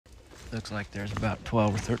Looks like there's about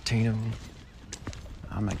 12 or 13 of them.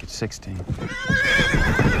 I'll make it 16.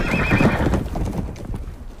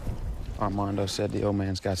 Armando said the old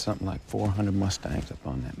man's got something like 400 Mustangs up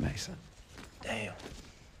on that mesa. Damn.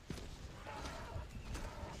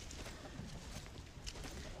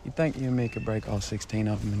 You think you and me could break all 16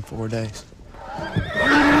 of them in 4 days?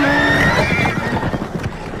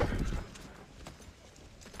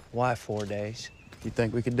 Why 4 days? You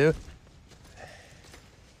think we could do it?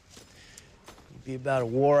 You'd be about a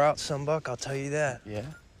war out, some buck, I'll tell you that. Yeah?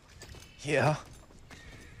 Yeah.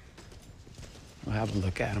 We'll have a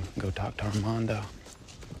look at him. Go talk to Armando.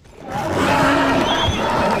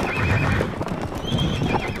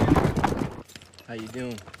 How you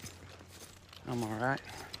doing? I'm all right.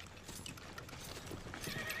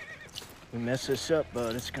 We mess this up,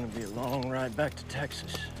 bud, it's gonna be a long ride back to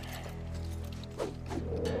Texas.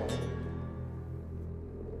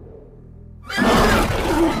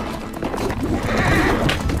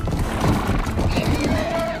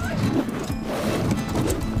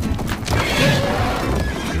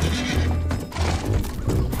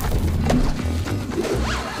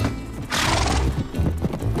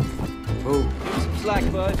 Some slack,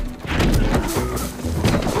 bud.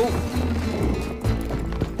 Ooh.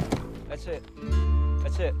 That's it.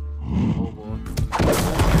 That's it. Oh, boy.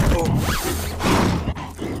 Oh.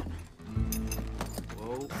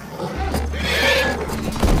 Whoa.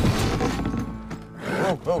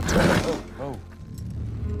 Whoa, whoa, whoa, whoa.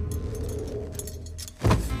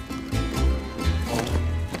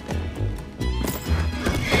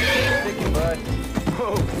 Stick it, bud.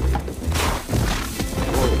 Whoa.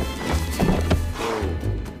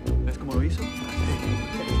 ¿Ves cómo lo hizo?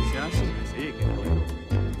 ¿Se hace? Sí, qué bueno.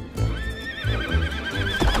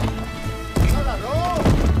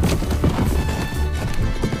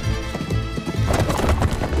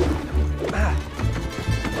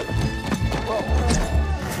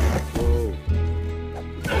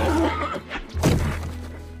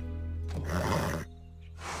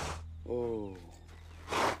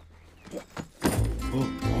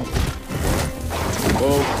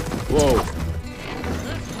 Whoa.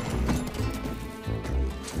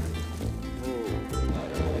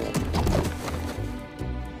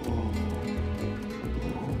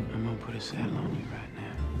 I'm gonna put a saddle on you right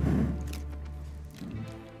now.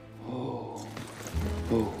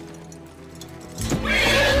 Whoa.